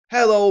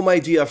Hello my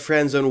dear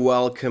friends and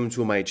welcome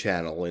to my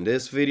channel. In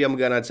this video I'm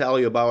gonna tell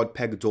you about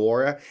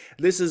Pacdora.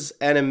 This is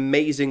an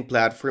amazing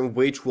platform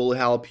which will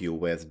help you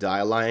with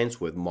die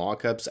lines, with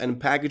mockups and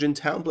packaging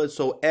templates,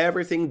 so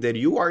everything that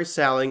you are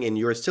selling and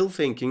you're still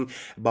thinking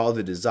about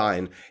the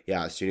design,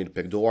 yes, you need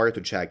Pacdora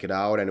to check it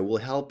out and it will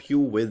help you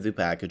with the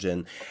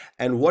packaging.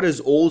 And what is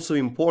also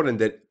important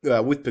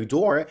that with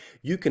Pacdora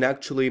you can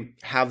actually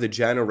have the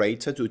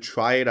generator to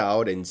try it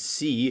out and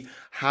see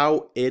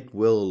how it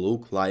will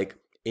look like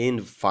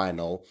in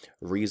final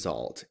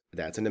result.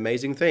 That's an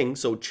amazing thing.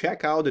 So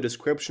check out the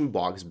description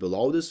box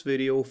below this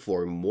video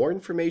for more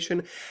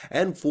information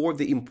and for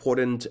the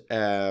important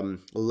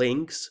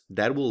links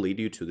that will lead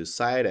you to the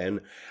site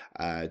and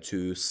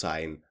to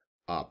sign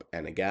up.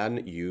 And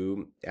again,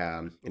 you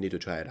need to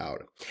try it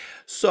out.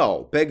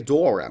 So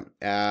Pacdora,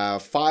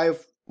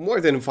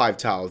 more than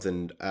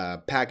 5,000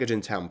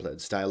 packaging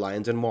templates, die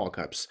lines, and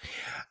mockups.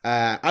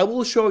 I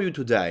will show you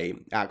today,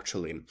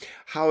 actually,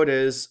 how it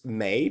is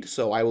made.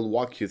 So I will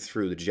walk you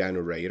through the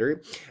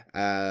generator.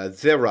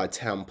 There are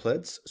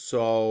templates,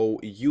 so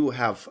you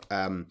have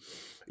some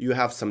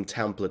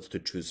templates to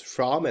choose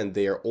from, and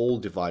they are all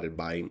divided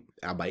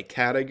by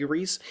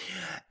categories.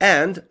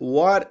 And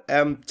what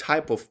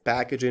type of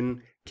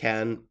packaging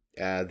can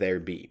there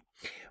be?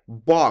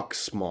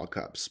 Box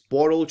mockups,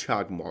 bottle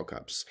chuck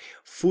mockups,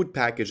 food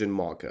packaging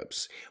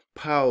mockups,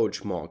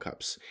 pouch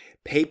mockups,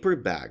 paper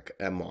bag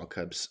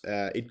mockups.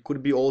 It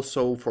could be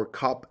also for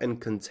cup and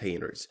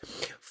containers,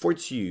 for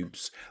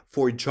tubes,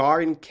 for jar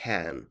and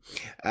can,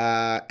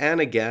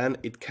 and again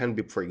it can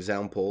be, for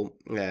example,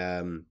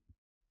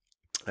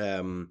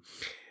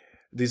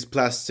 this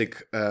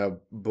plastic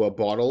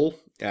bottle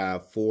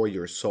for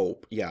your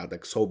soap, the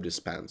soap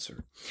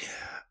dispenser,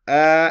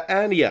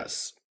 and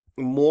yes,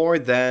 more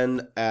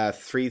than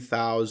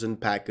 3,000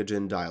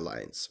 packaging die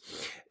lines.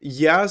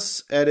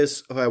 Yes, it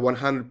is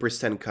 100%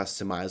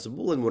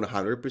 customizable and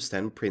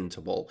 100%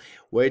 printable,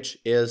 which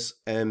is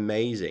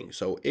amazing.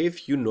 So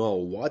if you know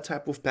what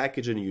type of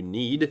packaging you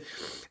need,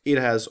 it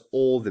has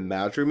all the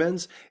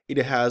measurements, it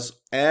has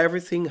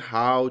everything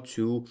how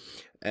to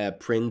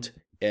print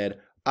it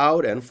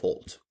out and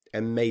fold.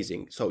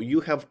 Amazing. So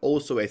you have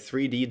also a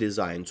 3D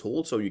design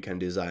tool, so you can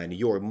design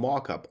your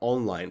mockup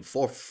online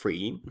for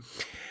free.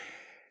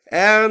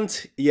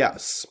 And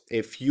yes,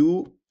 if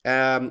you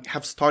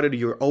have started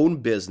your own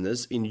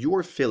business and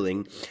you're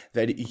feeling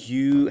that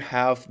you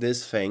have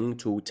this thing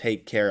to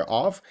take care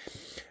of,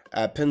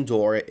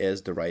 Pacdora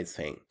is the right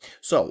thing.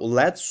 So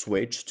let's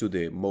switch to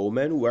the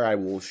moment where I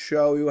will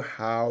show you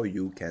how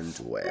you can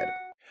do it.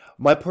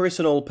 My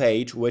personal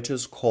page, which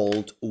is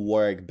called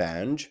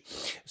Workbench.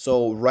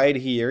 So right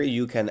here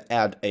you can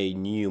add a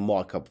new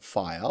mockup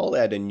file,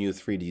 add a new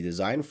 3D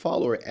design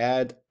file, or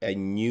add a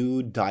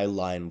new die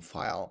line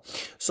file.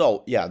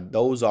 So yeah,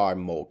 those are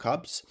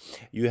mockups.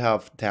 You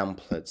have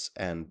templates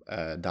and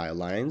die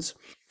lines.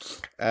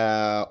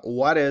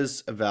 What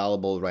is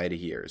available right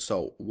here?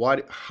 So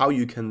how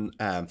you can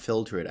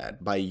filter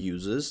that by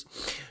uses,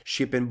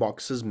 shipping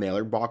boxes,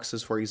 mailer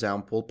boxes, for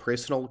example,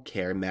 personal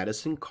care,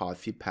 medicine,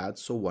 coffee,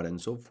 pets, so on and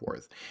so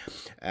forth.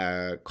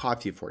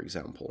 Coffee, for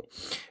example,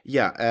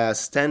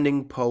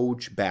 standing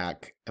pouch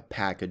bag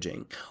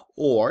packaging,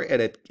 or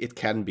it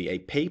can be a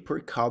paper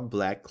cup,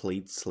 black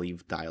cleat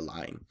sleeve die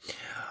line.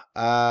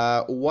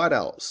 What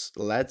else?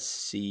 Let's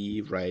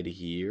see right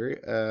here.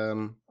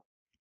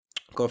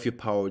 Coffee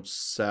pouch,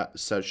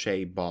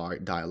 sachet bar,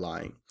 die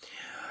line.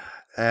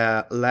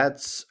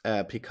 Let's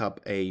pick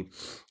up a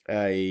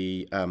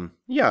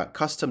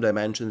custom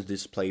dimensions,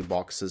 display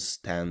boxes,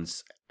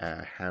 stands,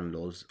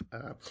 handles.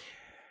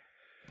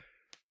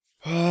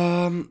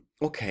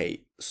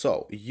 Okay,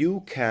 so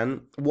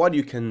what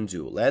you can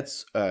do,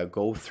 let's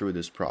go through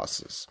this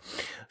process.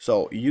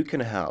 So you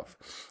can have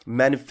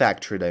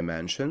manufacturer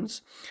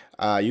dimensions,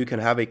 you can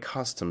have a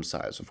custom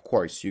size. Of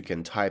course, you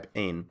can type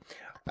in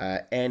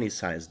any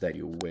size that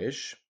you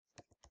wish.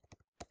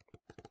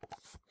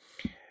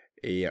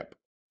 Yep,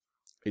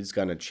 it's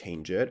gonna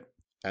change it.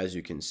 As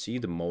you can see,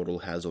 the model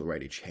has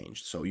already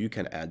changed. So you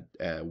can add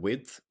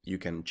width, you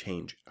can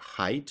change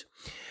height,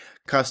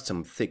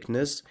 custom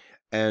thickness,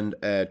 and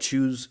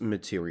choose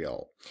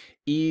material,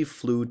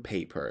 e-fluid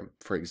paper,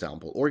 for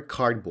example, or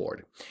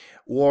cardboard,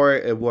 or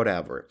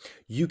whatever.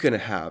 You can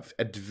have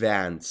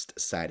advanced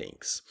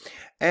settings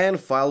and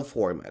file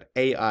format: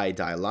 AI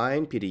die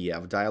line,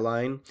 PDF die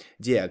line,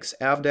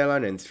 DXF die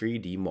line, and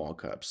 3D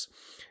mockups.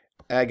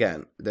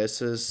 Again,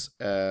 this is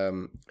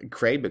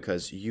great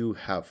because you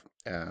have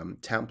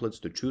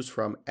templates to choose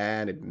from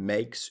and it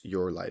makes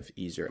your life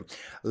easier.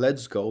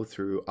 Let's go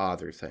through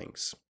other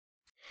things.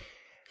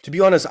 To be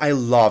honest, I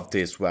love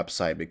this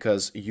website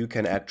because you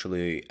can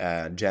actually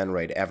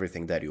generate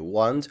everything that you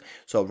want.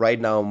 So right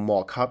now,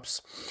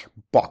 mockups,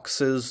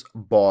 boxes,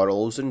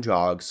 bottles and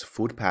jugs,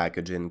 food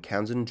packaging,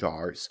 cans and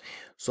jars.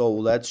 So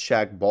let's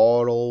check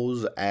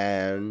bottles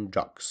and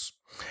jugs.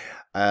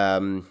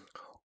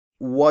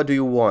 What do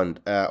you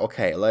want?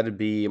 Okay, let it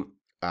be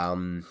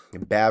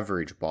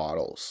beverage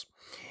bottles.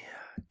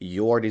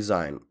 Your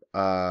design.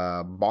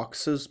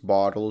 Boxes,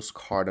 bottles,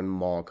 carton,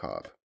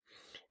 mockup.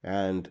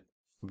 And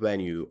when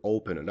you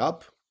open it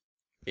up,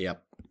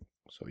 yep,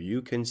 so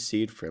you can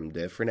see it from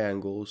different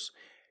angles,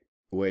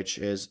 which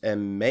is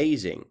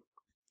amazing.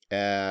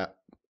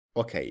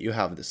 Okay, you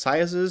have the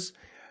sizes,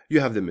 you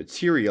have the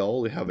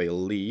material, you have a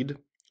lead,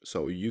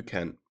 so you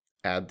can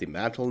add the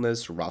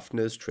metalness,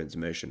 roughness,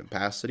 transmission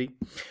opacity.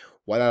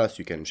 What else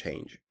you can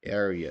change?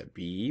 Area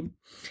B,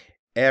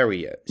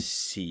 area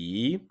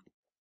C,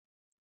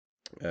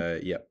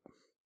 yep.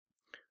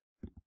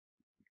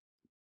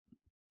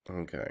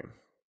 Okay.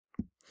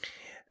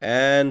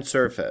 And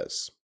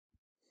surface.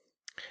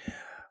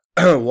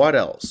 What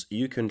else?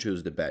 You can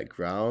choose the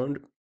background,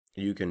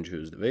 you can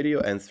choose the video,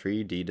 and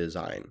 3D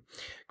design.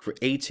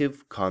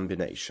 Creative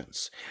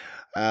combinations.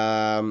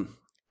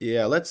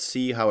 Yeah, let's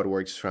see how it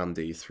works from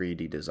the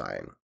 3D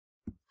design.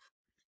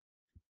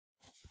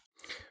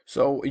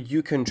 So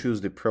you can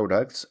choose the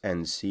products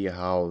and see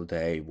how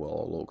they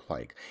will look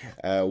like.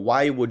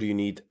 Why would you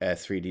need a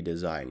 3D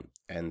design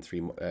and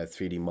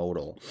 3D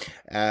model?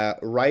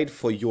 Right,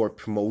 for your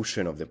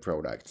promotion of the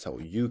product, so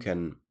you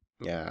can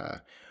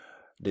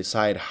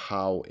decide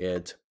how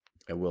it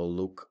will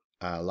look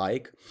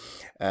like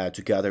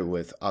together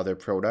with other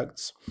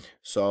products.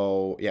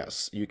 So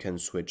yes, you can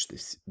switch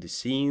the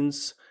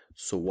scenes,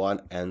 so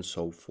on and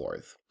so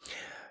forth.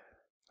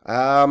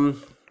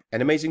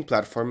 An amazing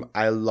platform.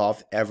 I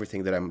love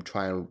everything that I'm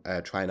trying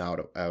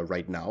out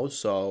right now,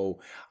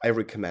 so I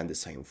recommend the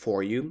same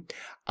for you.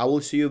 I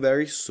will see you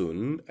very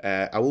soon.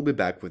 I will be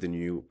back with a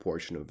new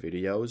portion of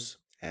videos,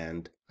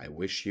 and I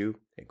wish you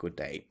a good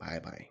day. Bye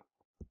bye.